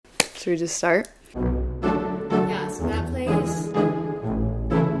Should we just start? Yeah, so that place.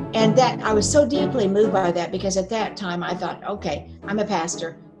 And that I was so deeply moved by that, because at that time I thought, okay, I'm a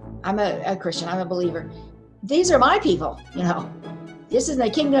pastor, I'm a Christian, I'm a believer. These are my people, This is the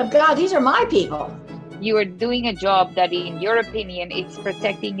kingdom of God. These are my people. You are doing a job that, in your opinion, it's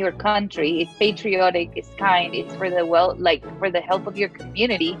protecting your country, it's patriotic, it's kind, it's for the for the help of your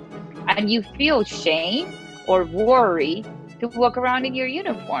community, and you feel shame or worry to walk around in your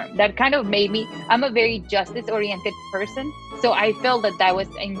uniform. That kind of made me, I'm a very justice-oriented person, so I felt that was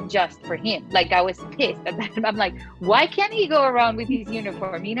unjust for him. Like, I was pissed at that. I'm like, why can't he go around with his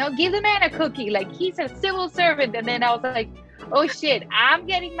uniform? Give the man a cookie, like he's a civil servant. And then I was like, oh shit, I'm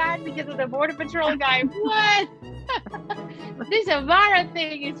getting mad because of the Border Patrol guy. What? This Avara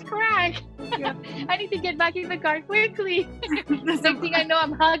thing is crack. I need to get back in the car quickly. Next thing I know,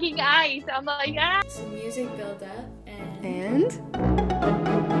 I'm hugging ice. I'm like, ah. Some music build up And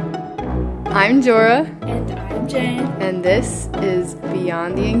I'm Jorah. And I'm Jen. And this is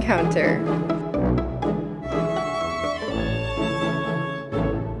Beyond the Encounter.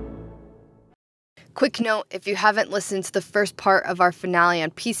 Quick note, if you haven't listened to the first part of our finale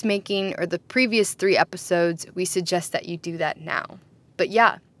on peacemaking or the previous 3 episodes, we suggest that you do that now. But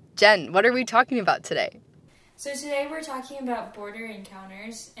yeah, Jen, what are we talking about today? So today we're talking about border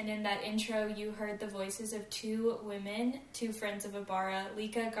encounters, and in that intro you heard the voices of 2 women, 2 friends of Ibarra,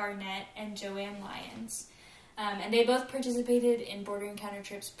 Lika Garnett and Joanne Lyons. And they both participated in border encounter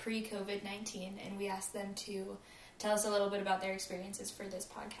trips pre-COVID-19, and we asked them to tell us a little bit about their experiences for this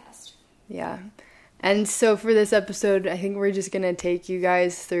podcast. Yeah. And so for this episode, I think we're just going to take you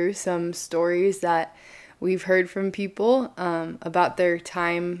guys through some stories that we've heard from people about their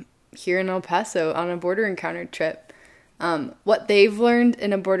time here in El Paso on a border encounter trip. What they've learned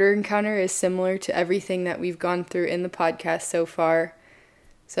in a border encounter is similar to everything that we've gone through in the podcast so far.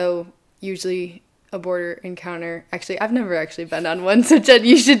 So usually a border encounter, actually I've never actually been on one, so Jen,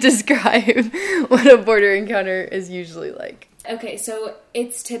 you should describe what a border encounter is usually like. Okay, so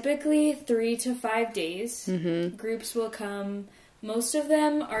it's typically 3 to 5 days. Mm-hmm. Groups will come. Most of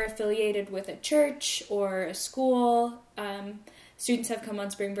them are affiliated with a church or a school. Students have come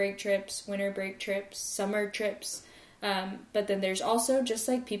on spring break trips, winter break trips, summer trips. But then there's also just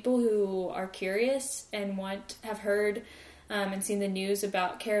like people who are curious and have heard and seen the news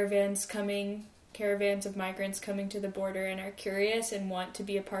about caravans of migrants coming to the border, and are curious and want to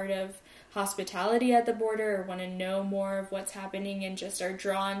be a part of hospitality at the border, or want to know more of what's happening, and just are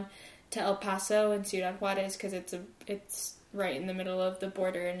drawn to El Paso and Ciudad Juarez because it's right in the middle of the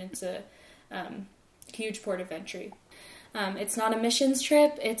border, and it's a huge port of entry. It's not a missions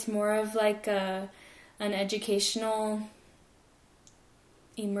trip. It's more of like an educational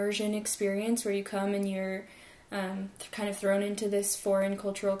immersion experience where you come and you're kind of thrown into this foreign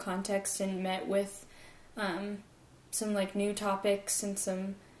cultural context and met with some like new topics and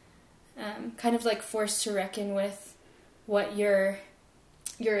some kind of like forced to reckon with what your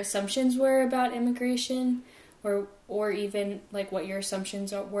assumptions were about immigration, or even like what your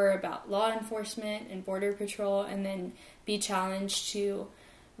assumptions were about law enforcement and border patrol, and then be challenged to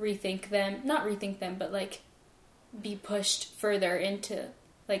not rethink them, but like be pushed further into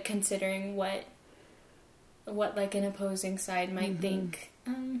like considering what like an opposing side might think.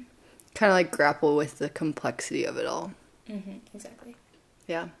 Kind of like grapple with the complexity of it all. Mm-hmm, exactly.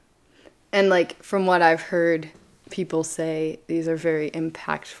 Yeah. And like from what I've heard people say, these are very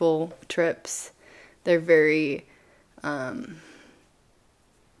impactful trips. They're very,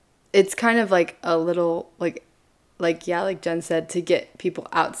 it's kind of like a little, like Jen said, to get people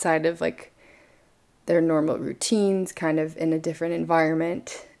outside of like their normal routines, kind of in a different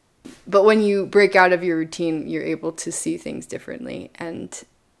environment. But when you break out of your routine, you're able to see things differently. And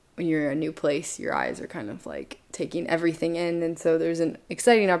when you're in a new place, your eyes are kind of like taking everything in. And so there's an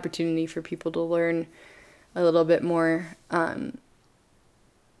exciting opportunity for people to learn a little bit more. And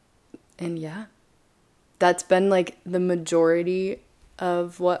yeah, that's been like the majority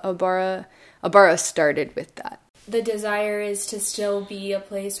of what Ibarra started with that. The desire is to still be a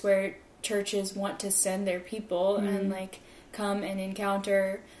place where churches want to send their people and like come and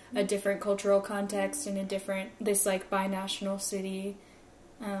encounter a different cultural context in this like binational city,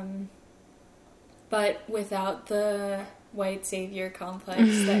 but without the white savior complex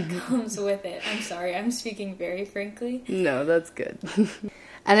that comes with it. I'm sorry, I'm speaking very frankly. No, that's good.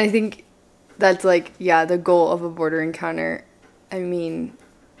 And I think that's like, yeah, the goal of a border encounter, I mean,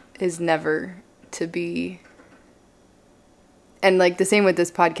 is never to be, and like the same with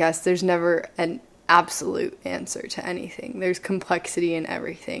this podcast, there's never an absolute answer to anything. There's complexity in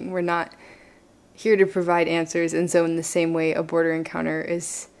everything. We're not here to provide answers, and so in the same way, a border encounter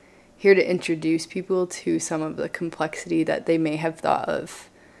is here to introduce people to some of the complexity that they may have thought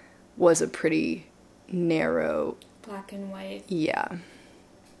of was a pretty narrow, black and white. Yeah.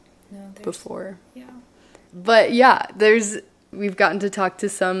 No, before. Yeah. But yeah, we've gotten to talk to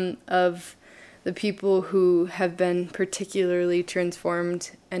some of the people who have been particularly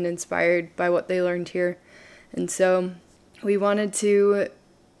transformed and inspired by what they learned here. And so we wanted to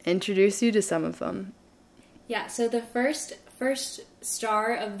introduce you to some of them. Yeah, so the first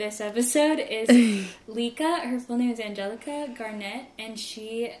star of this episode is Lika. Her full name is Angelica Garnett, and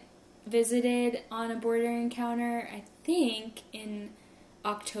she visited on a border encounter, I think, in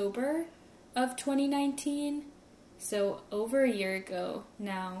October of 2019. So over a year ago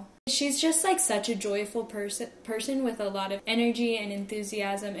now. She's just like such a joyful person with a lot of energy and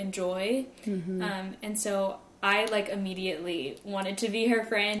enthusiasm and joy. Mm-hmm. And so I like immediately wanted to be her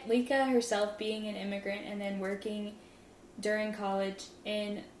friend. Lika herself being an immigrant and then working during college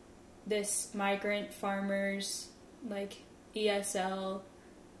in this migrant farmers like ESL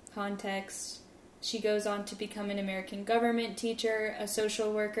context. She goes on to become an American government teacher, a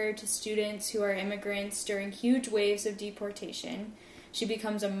social worker to students who are immigrants during huge waves of deportation. She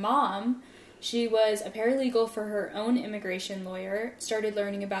becomes a mom. She was a paralegal for her own immigration lawyer, started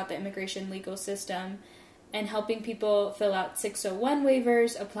learning about the immigration legal system, and helping people fill out 601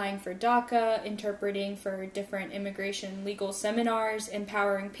 waivers, applying for DACA, interpreting for different immigration legal seminars,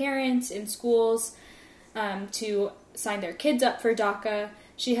 empowering parents in schools to sign their kids up for DACA.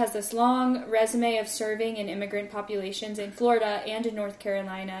 She has this long resume of serving in immigrant populations in Florida and in North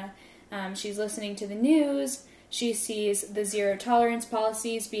Carolina. She's listening to the news. She sees the zero tolerance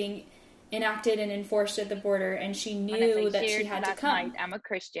policies being enacted and enforced at the border, and she knew that she had to come. Night, I'm a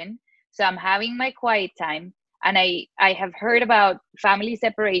Christian, so I'm having my quiet time, and I have heard about family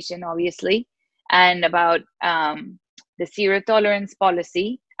separation, obviously, and about the zero tolerance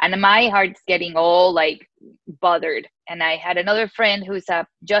policy, and my heart's getting all like bothered. And I had another friend who's a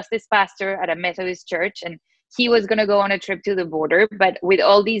justice pastor at a Methodist church, and he was going to go on a trip to the border, but with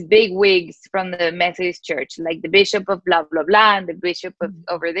all these big wigs from the Methodist church, like the bishop of blah, blah, blah, and the bishop of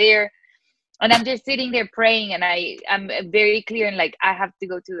over there. And I'm just sitting there praying, and I'm very clear and like, I have to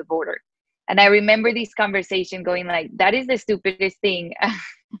go to the border. And I remember this conversation going like, that is the stupidest thing.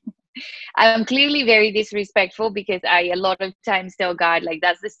 I'm clearly very disrespectful because I a lot of times tell God, like,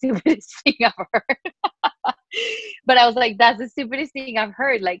 that's the stupidest thing I've heard. But I was like, that's the stupidest thing I've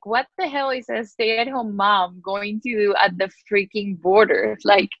heard. Like, what the hell is a stay-at-home mom going to do at the freaking border?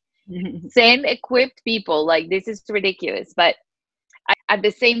 Like, send equipped people. Like, this is ridiculous. But at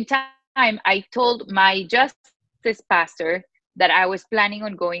the same time, I told my justice pastor that I was planning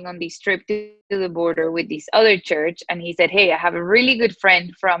on going on this trip to the border with this other church. And he said, hey, I have a really good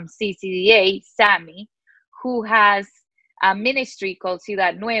friend from CCDA, Sammy, who has a ministry called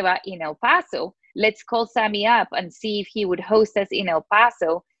Ciudad Nueva in El Paso. Let's call Sammy up and see if he would host us in El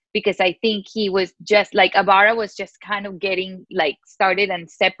Paso, because I think he was just like, Ibarra was just kind of getting like started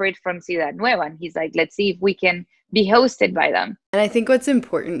and separate from Ciudad Nueva. And he's like, let's see if we can be hosted by them. And I think what's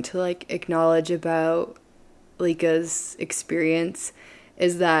important to like acknowledge about Lika's experience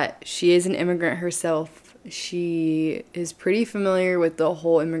is that she is an immigrant herself. She is pretty familiar with the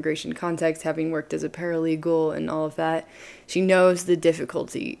whole immigration context, having worked as a paralegal and all of that. She knows the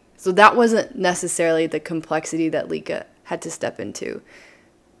difficulty. So that wasn't necessarily the complexity that Lika had to step into.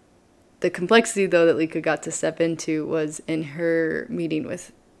 The complexity, though, that Lika got to step into was in her meeting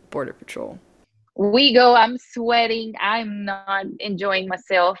with Border Patrol. We go, I'm sweating, I'm not enjoying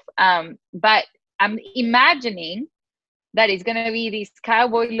myself, but I'm imagining that it's going to be this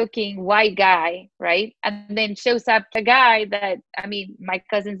cowboy-looking white guy, right? And then shows up a guy that, I mean, my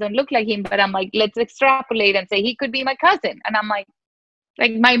cousins don't look like him, but I'm like, let's extrapolate and say he could be my cousin. And I'm like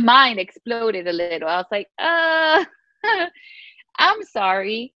my mind exploded a little. I was like, I'm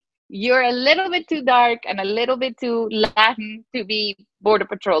sorry. You're a little bit too dark and a little bit too Latin to be Border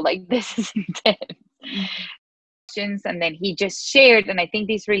Patrol. Like, this is intense. And then he just shared, and I think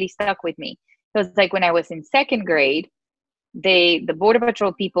this really stuck with me. So it's like when I was in second grade, the Border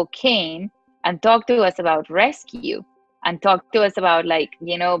Patrol people came and talked to us about rescue and talked to us about, like,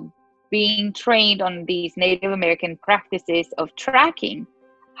 you know, being trained on these Native American practices of tracking,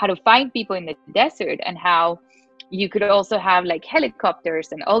 how to find people in the desert, and how you could also have like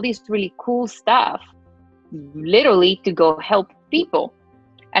helicopters and all these really cool stuff, literally to go help people.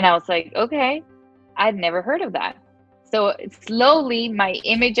 And I was like, okay, I'd never heard of that. So slowly my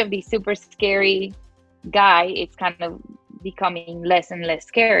image of the super scary guy, it's kind of becoming less and less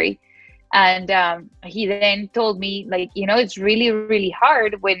scary. And he then told me, like, you know, it's really, really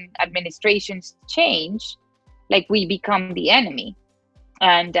hard when administrations change, like we become the enemy.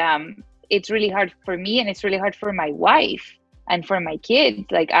 And it's really hard for me, and it's really hard for my wife and for my kids.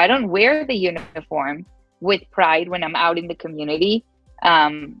 Like, I don't wear the uniform with pride when I'm out in the community.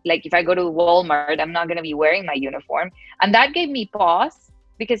 Like, if I go to Walmart, I'm not going to be wearing my uniform. And that gave me pause,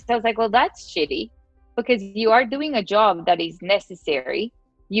 because I was like, well, that's shitty, because you are doing a job that is necessary.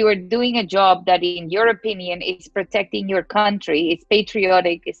 You are doing a job that, in your opinion, is protecting your country. It's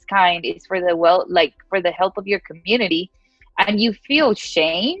patriotic, it's kind, it's for the like for the help of your community. And you feel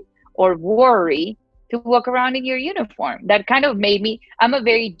shame or worry to walk around in your uniform. That kind of made me, I'm a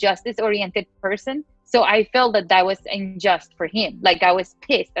very justice oriented person. So I felt that that was unjust for him. Like, I was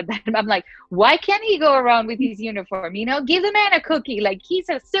pissed at that. I'm like, why can't he go around with his uniform? You know, give the man a cookie. Like, he's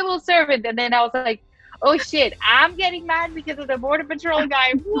a civil servant. And then I was like, oh shit, I'm getting mad because of the Border Patrol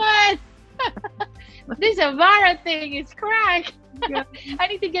guy. What? This Avara thing is crack. Yeah. I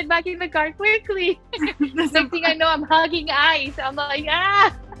need to get back in the car quickly. Next thing I know, I'm hugging ice. I'm like,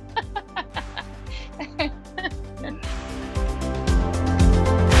 ah.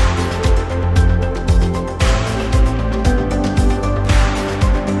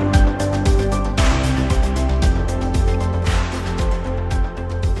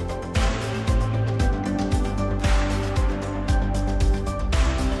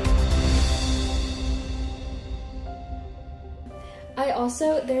 I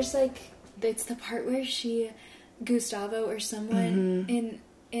also, there's like, it's the part where Gustavo or someone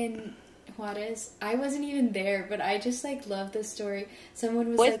in Juarez, I wasn't even there, but I just like love this story. Someone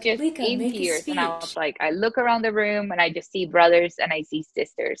was like, just Lika, in make tears, a speech. and I was like, I look around the room and I just see brothers and I see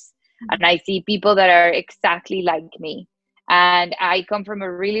sisters, and I see people that are exactly like me. And I come from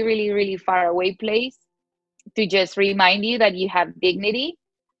a really, really, really far away place to just remind you that you have dignity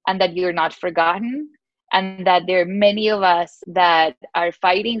and that you're not forgotten, and that there are many of us that are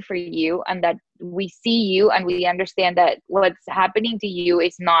fighting for you, and that we see you and we understand that what's happening to you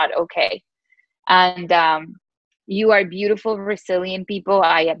is not okay. And you are beautiful, resilient people.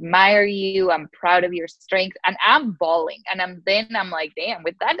 I admire you. I'm proud of your strength. And I'm bawling. And I'm like, damn,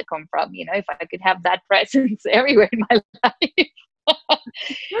 where'd that come from? You know, if I could have that presence everywhere in my life.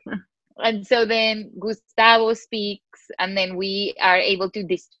 And so then Gustavo speaks, and then we are able to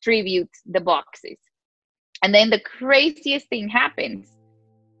distribute the boxes. And then the craziest thing happens.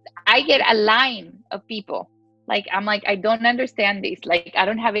 I get a line of people. Like, I'm like, I don't understand this. Like, I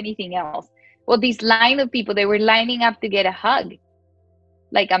don't have anything else. Well, this line of people, they were lining up to get a hug.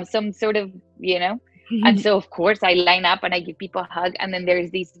 Like, I'm some sort of, you know. And so, of course, I line up and I give people a hug. And then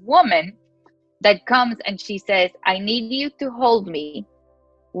there's this woman that comes and she says, I need you to hold me.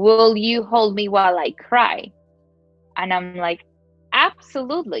 Will you hold me while I cry? And I'm like,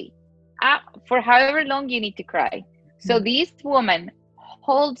 absolutely. For however long you need to cry. So this woman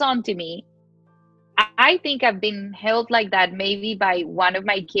holds on to me. I think I've been held like that maybe by one of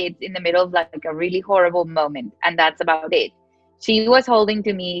my kids in the middle of like a really horrible moment. And that's about it. She was holding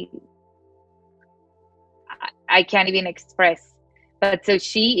to me. I can't even express. But so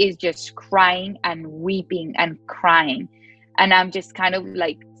she is just crying and weeping and crying. And I'm just kind of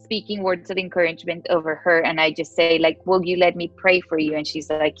like speaking words of encouragement over her. And I just say, like, will you let me pray for you? And she's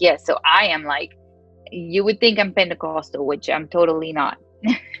like, yes. So I am like, you would think I'm Pentecostal, which I'm totally not.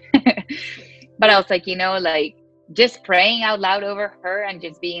 But I was like, you know, like just praying out loud over her and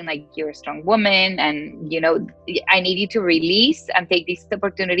just being like, you're a strong woman. And, you know, I need you to release and take this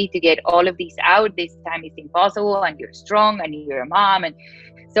opportunity to get all of these out. This time is impossible, and you're strong, and you're a mom. And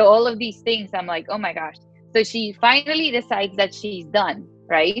so all of these things, I'm like, oh my gosh. So she finally decides that she's done,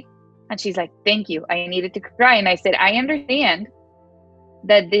 right? And she's like, thank you. I needed to cry. And I said, I understand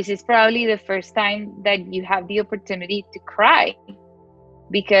that this is probably the first time that you have the opportunity to cry,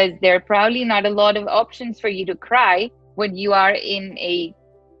 because there are probably not a lot of options for you to cry when you are in a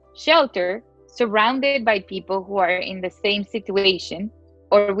shelter surrounded by people who are in the same situation,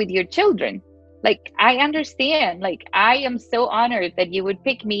 or with your children. Like, I understand. Like, I am so honored that you would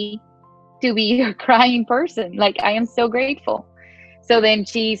pick me to be your crying person. Like, I am so grateful. So then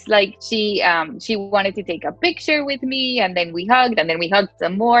she's like, she wanted to take a picture with me, and then we hugged, and then we hugged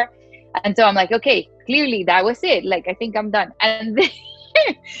some more. And so I'm like, okay, clearly that was it. Like, I think I'm done. And then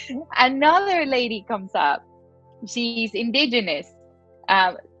another lady comes up. She's indigenous,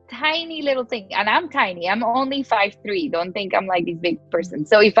 tiny little thing. And I'm tiny. I'm only 5'3". Don't think I'm like this big person.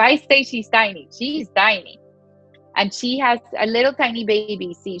 So if I say she's tiny, she's tiny. And she has a little tiny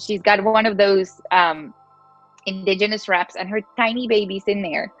baby. See, she's got one of those indigenous wraps, and her tiny baby's in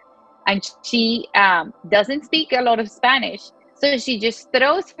there. And she doesn't speak a lot of Spanish. So she just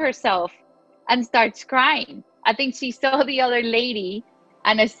throws herself and starts crying. I think she saw the other lady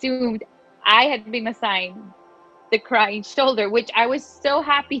and assumed I had been assigned the crying shoulder, which I was so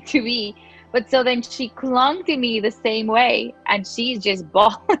happy to be. But so then she clung to me the same way, and she's just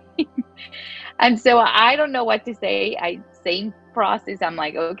bawling. And so I don't know what to say. Same process. I'm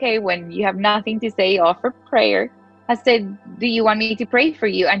like, okay, when you have nothing to say, offer prayer. I said, do you want me to pray for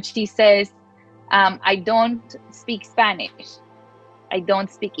you? And she says, I don't speak Spanish. I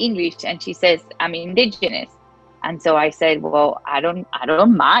don't speak English. And she says, I'm indigenous. And so I said, well, I don't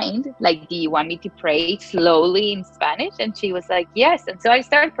mind. Like, do you want me to pray slowly in Spanish? And she was like, yes. And so I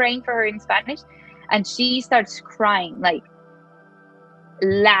started praying for her in Spanish, and she starts crying like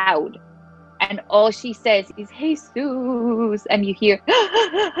loud. And all she says is Jesus. And you hear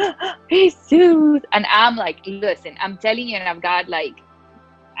Jesus. And I'm like, listen, I'm telling you, and I've got like,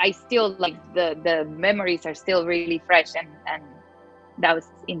 I still like the memories are still really fresh, and that was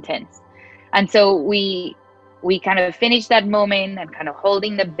intense. And so we kind of finished that moment and kind of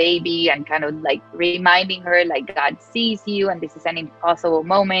holding the baby and kind of like reminding her like God sees you and this is an impossible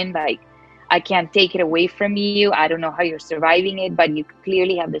moment. Like, I can't take it away from you. I don't know how you're surviving it, but you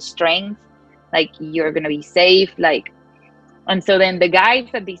clearly have the strength. Like, you're going to be safe. Like, and so then the guys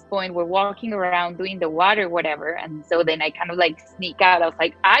at this point were walking around doing the water, whatever. And so then I kind of like sneak out. I was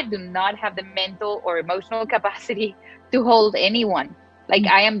like, I do not have the mental or emotional capacity to hold anyone. Like,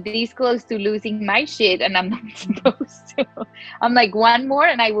 I am this close to losing my shit and I'm not supposed to. I'm like, one more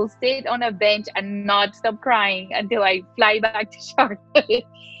and I will sit on a bench and not stop crying until I fly back to Charlotte.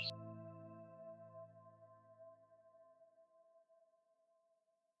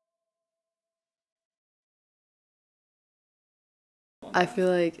 I feel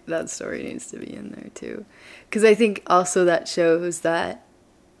like that story needs to be in there too. Because I think also that shows that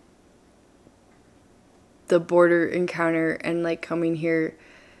the border encounter and like coming here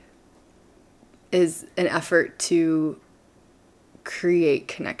is an effort to create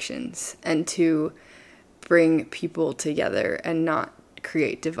connections and to bring people together and not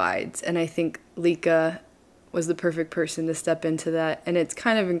create divides. And I think Lika was the perfect person to step into that. And it's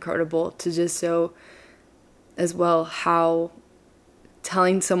kind of incredible to just show as well how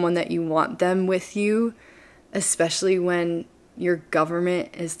telling someone that you want them with you, especially when your government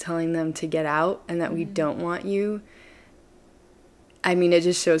is telling them to get out and that we don't want you. I mean, it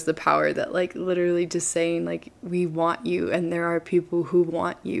just shows the power that, like, literally just saying, like, we want you and there are people who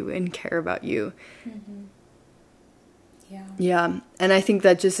want you and care about you. Mm-hmm. Yeah. Yeah. And I think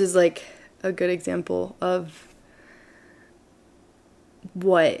that just is, like, a good example of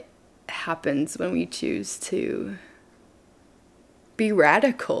what happens when we choose to be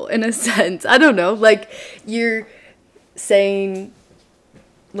radical, in a sense. I don't know. Like, you're saying,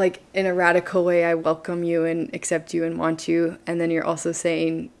 like, in a radical way, I welcome you and accept you and want you. And then you're also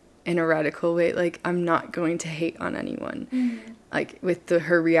saying in a radical way, like, I'm not going to hate on anyone. Mm-hmm. Like, with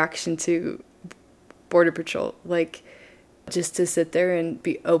her reaction to Border Patrol, like, just to sit there and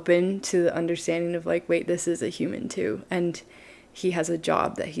be open to the understanding of, like, wait, this is a human too. And he has a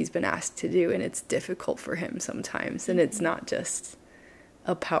job that he's been asked to do, and it's difficult for him sometimes. And it's not just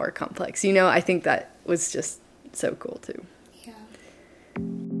a power complex. You know, I think that was just so cool too. Yeah.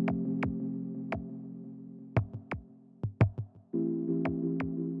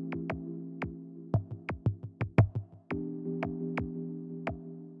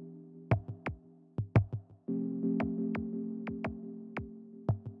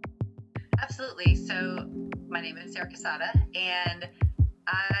 Absolutely. So my name is Sarah Casada, and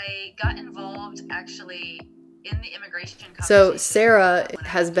I got involved actually in the immigration conversation. So Sarah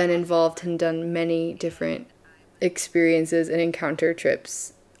has been involved and done many different experiences and encounter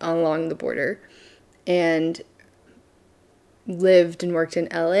trips along the border, and lived and worked in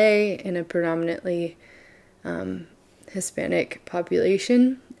LA in a predominantly Hispanic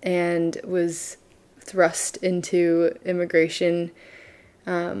population, and was thrust into immigration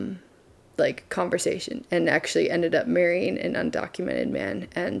like conversation, and actually ended up marrying an undocumented man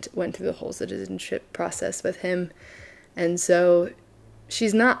and went through the whole citizenship process with him. And so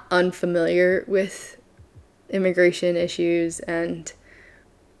she's not unfamiliar with immigration issues and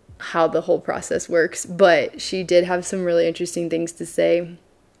how the whole process works, but she did have some really interesting things to say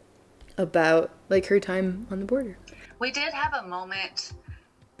about, like, her time on the border. We did have a moment.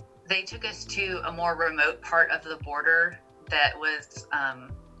 They took us to a more remote part of the border that was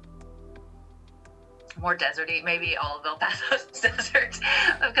more deserty. Maybe all of El Paso's desert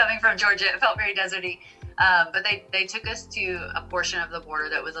of coming from Georgia. It felt very deserty. But they took us to a portion of the border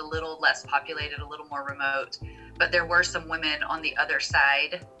that was a little less populated, a little more remote. But there were some women on the other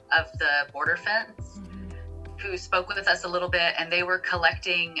side of the border fence who spoke with us a little bit, and they were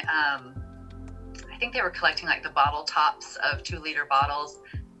collecting, I think they were collecting like the bottle tops of 2-liter bottles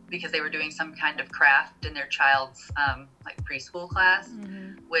because they were doing some kind of craft in their child's like preschool class,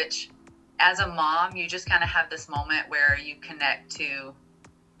 which as a mom, you just kind of have this moment where you connect to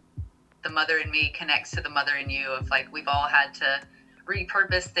the mother in me connects to the mother in you, of like, we've all had to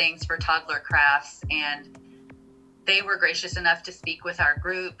repurpose things for toddler crafts, and they were gracious enough to speak with our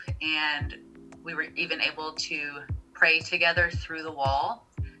group, and we were even able to pray together through the wall.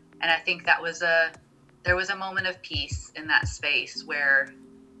 And I think there was a moment of peace in that space where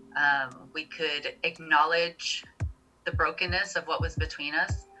we could acknowledge the brokenness of what was between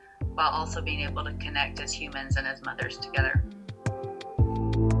us, while also being able to connect as humans and as mothers together.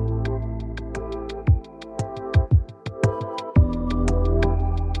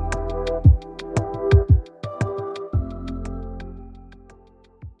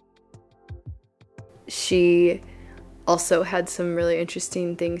 She also had some really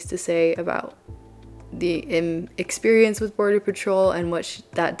interesting things to say about the experience with Border Patrol and what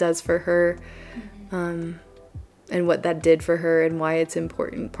that does for her, and what that did for her, and why it's an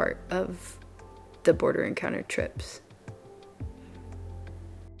important part of the border encounter trips.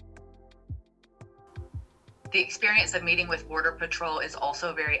 The experience of meeting with Border Patrol is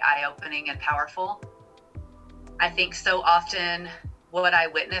also very eye-opening and powerful. I think so often what I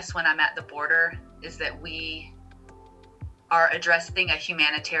witness when I'm at the border is that we are addressing a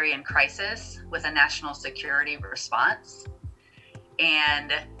humanitarian crisis with a national security response.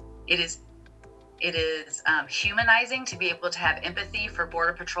 And it is humanizing to be able to have empathy for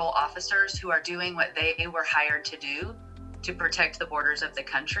Border Patrol officers who are doing what they were hired to do, to protect the borders of the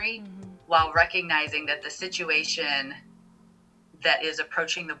country, while recognizing that the situation that is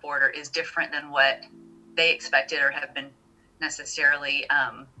approaching the border is different than what they expected or have been necessarily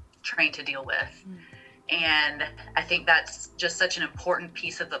trained to deal with. And I think that's just such an important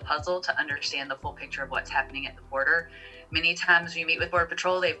piece of the puzzle to understand the full picture of what's happening at the border. Many times we meet with Border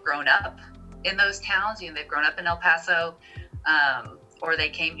Patrol, they've grown up in those towns, they've grown up in El Paso, or they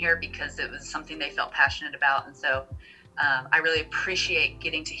came here because it was something they felt passionate about. And so I really appreciate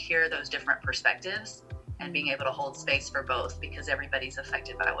getting to hear those different perspectives and being able to hold space for both, because everybody's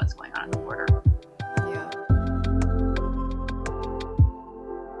affected by what's going on at the border. Yeah.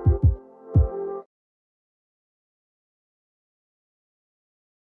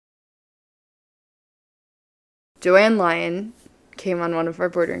 Joanne Lyon came on one of our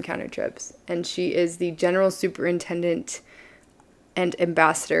border encounter trips, and she is the general superintendent and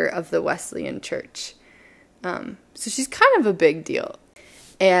ambassador of the Wesleyan Church. So she's kind of a big deal.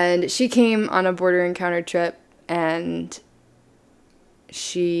 And she came on a border encounter trip, and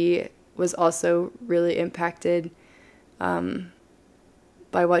she was also really impacted by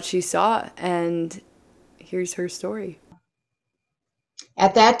what she saw. And here's her story.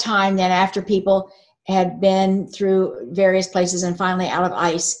 At that time, then, after people had been through various places and finally out of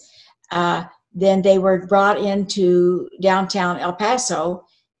ICE, then they were brought into downtown El Paso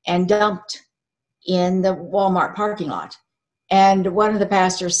and dumped in the Walmart parking lot. And one of the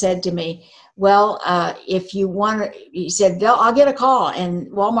pastors said to me, well, if you want to, he said, I'll get a call. And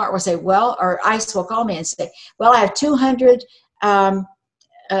Walmart will say, well, or ICE will call me and say, well, I have 200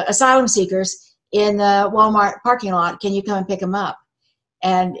 asylum seekers in the Walmart parking lot. Can you come and pick them up?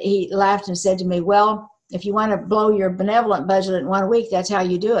 And he laughed and said to me, well, if you want to blow your benevolent budget in 1 week, that's how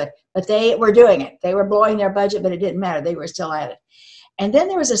you do it. But they were doing it. They were blowing their budget, but it didn't matter. They were still at it. And then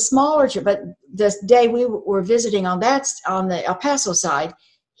there was a smaller trip, but this day we were visiting on the El Paso side,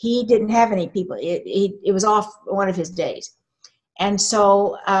 he didn't have any people. It was off one of his days. And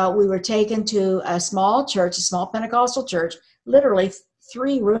so we were taken to a small church, a small Pentecostal church, literally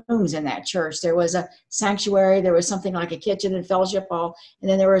 3 rooms in that church. There was a sanctuary, there was something like a kitchen and fellowship hall, and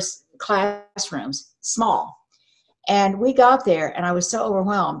then there was classrooms, small. And we got there, and I was so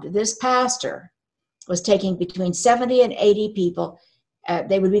overwhelmed. This pastor was taking between 70 and 80 people.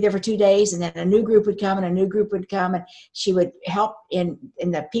 They would be there for 2 days, and then a new group would come, and a new group would come, and she would help, and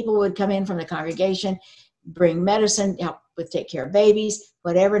the people would come in from the congregation, bring medicine, help with take care of babies,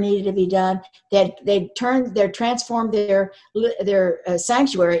 whatever needed to be done. They'd transformed their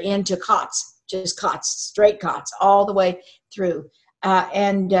sanctuary into cots, just cots, straight cots, all the way through. So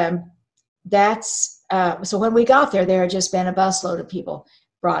when we got there, there had just been a busload of people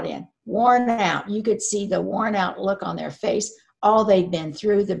brought in, worn out. You could see the worn out look on their face, all they'd been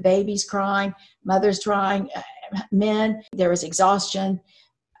through, the babies crying, mothers crying, men. There was exhaustion,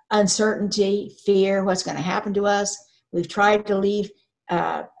 uncertainty, fear, what's going to happen to us. We've tried to leave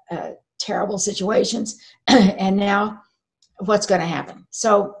terrible situations, and now what's going to happen?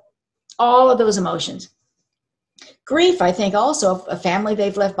 So all of those emotions. Grief, I think, also a family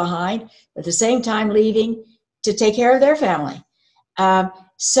they've left behind, but at the same time leaving to take care of their family.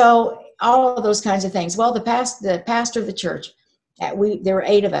 So all of those kinds of things. Well, the pastor of the church, there were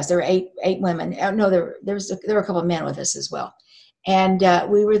 8 of us. There were eight women. No, there were a couple of men with us as well. And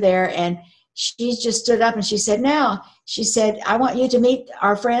we were there, and she just stood up and she said, now, she said, I want you to meet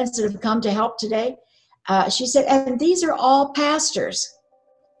our friends that have come to help today. She said, and these are all pastors.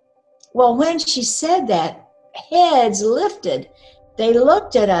 Well, when she said that, heads lifted. They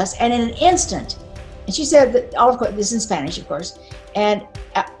looked at us, and in an instant, and she said that, all of course, this is in Spanish, of course, and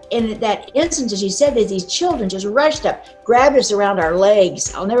in that instant, as she said that, these children just rushed up, grabbed us around our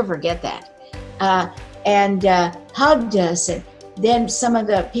legs. I'll never forget that, and hugged us. And then some of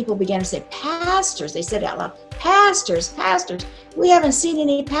the people began to say, pastors. They said out loud, pastors, pastors. We haven't seen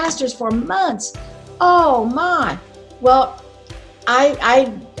any pastors for months. Oh my. Well,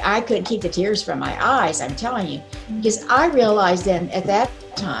 I couldn't keep the tears from my eyes, I'm telling you, because I realized then at that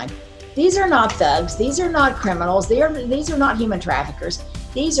time, these are not thugs, these are not criminals, these are not human traffickers,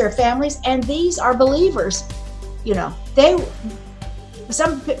 these are families, and these are believers. You know,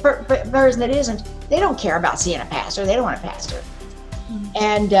 some person that isn't, they don't care about seeing a pastor, they don't want a pastor.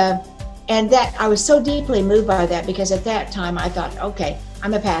 And that, I was so deeply moved by that, because at that time I thought, okay,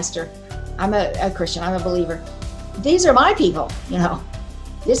 I'm a pastor, I'm a Christian, I'm a believer. These are my people, you know.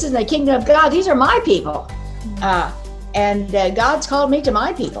 This is the kingdom of God. These are my people. And God's called me to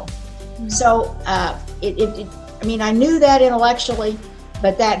my people. So I mean, I knew that intellectually,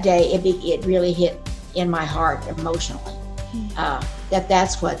 but that day it really hit in my heart emotionally,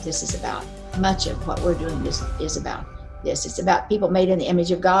 that's what this is about. Much of what we're doing is about this. It's about people made in the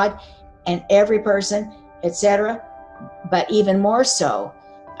image of God, and every person, etc. But even more so,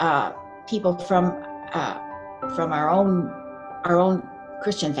 people from our own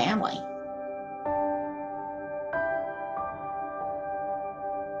Christian family.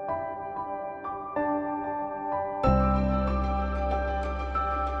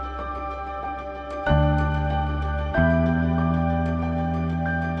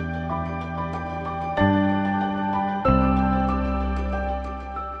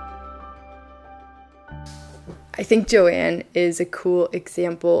 I think Joanne is a cool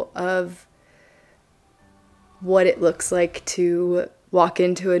example of what it looks like to walk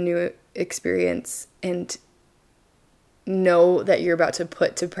into a new experience and know that you're about to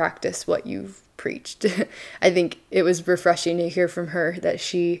put to practice what you've preached. I think it was refreshing to hear from her that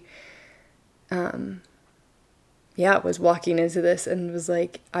she, was walking into this and was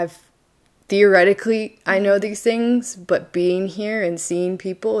like, theoretically, I know these things, but being here and seeing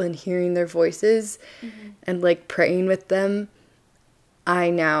people and hearing their voices and like praying with them, I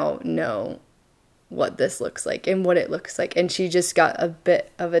now know what this looks like and what it looks like. And she just got a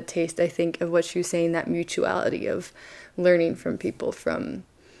bit of a taste, I think, of what she was saying, that mutuality of learning from people, from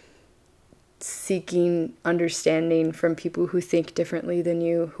seeking understanding from people who think differently than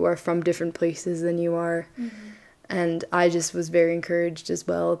you, who are from different places than you are. And I just was very encouraged as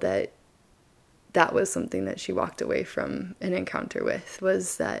well that was something that she walked away from an encounter with,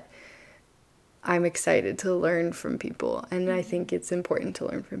 was that I'm excited to learn from people, and I think it's important to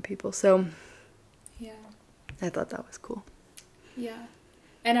learn from people. So yeah, I thought that was cool. Yeah.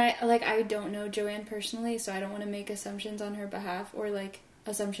 And I don't know Joanne personally, so I don't want to make assumptions on her behalf, or like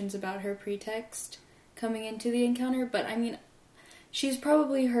assumptions about her pretext coming into the encounter, but I mean, she's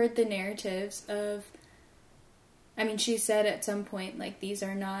probably heard the narratives of, I mean, she said at some point, like, these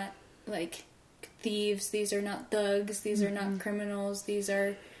are not like thieves, these are not thugs, these are not criminals, these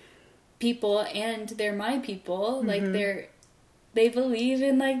are people, and they're my people. Like, they believe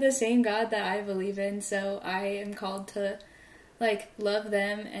in like the same God that I believe in, so I am called to like love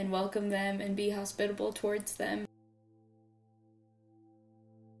them and welcome them and be hospitable towards them.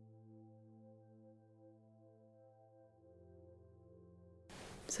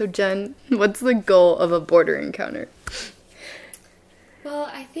 So Jen, what's the goal of a border encounter?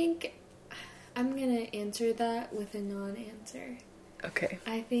 Well, I think I'm gonna answer that with a non-answer. Okay.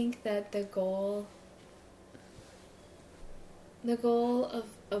 I think that the goal of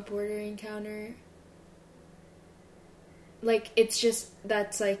a border encounter, like, it's just,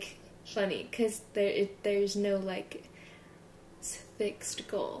 that's like funny because there's no like fixed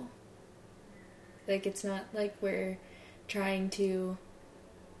goal. Like, it's not like we're trying to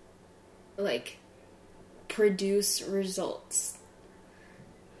like produce results.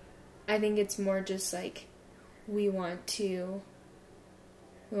 I think it's more just like we want people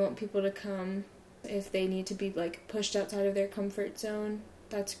to come. If they need to be like pushed outside of their comfort zone,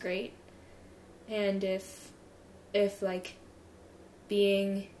 that's great. And if like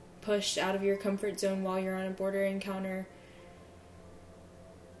being pushed out of your comfort zone while you're on a border encounter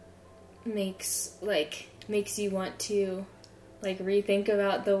makes you want to like rethink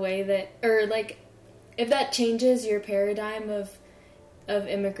about the way that, or like if that changes your paradigm of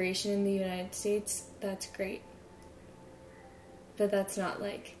immigration in the United States, that's great. But that's not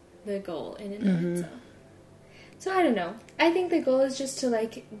like the goal in and of itself. So I don't know. I think the goal is just to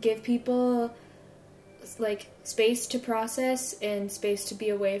like give people like space to process and space to be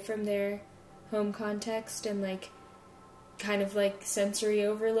away from their home context and like kind of like sensory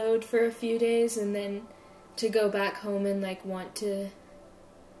overload for a few days, and then to go back home and like want to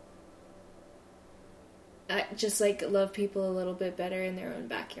just like love people a little bit better in their own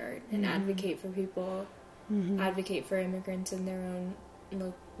backyard and advocate for people, advocate for immigrants in their own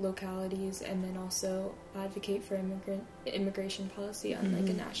localities, and then also advocate for immigration policy on like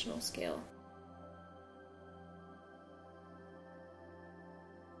a national scale.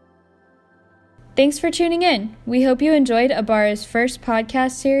 Thanks for tuning in. We hope you enjoyed Ibarra's first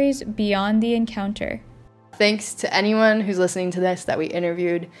podcast series, Beyond the Encounter. Thanks to anyone who's listening to this that we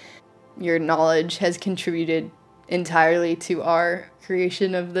interviewed. Your knowledge has contributed entirely to our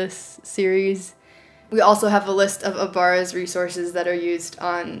creation of this series. We also have a list of Ibarra's resources that are used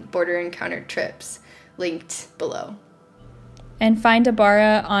on border encounter trips, linked below. And find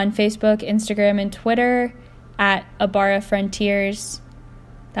Ibarra on Facebook, Instagram, and Twitter at Ibarra Frontiers.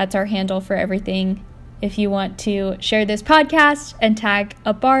 That's our handle for everything. If you want to share this podcast and tag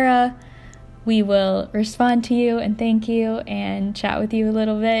Ibarra, we will respond to you and thank you and chat with you a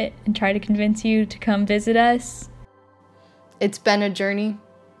little bit and try to convince you to come visit us. It's been a journey.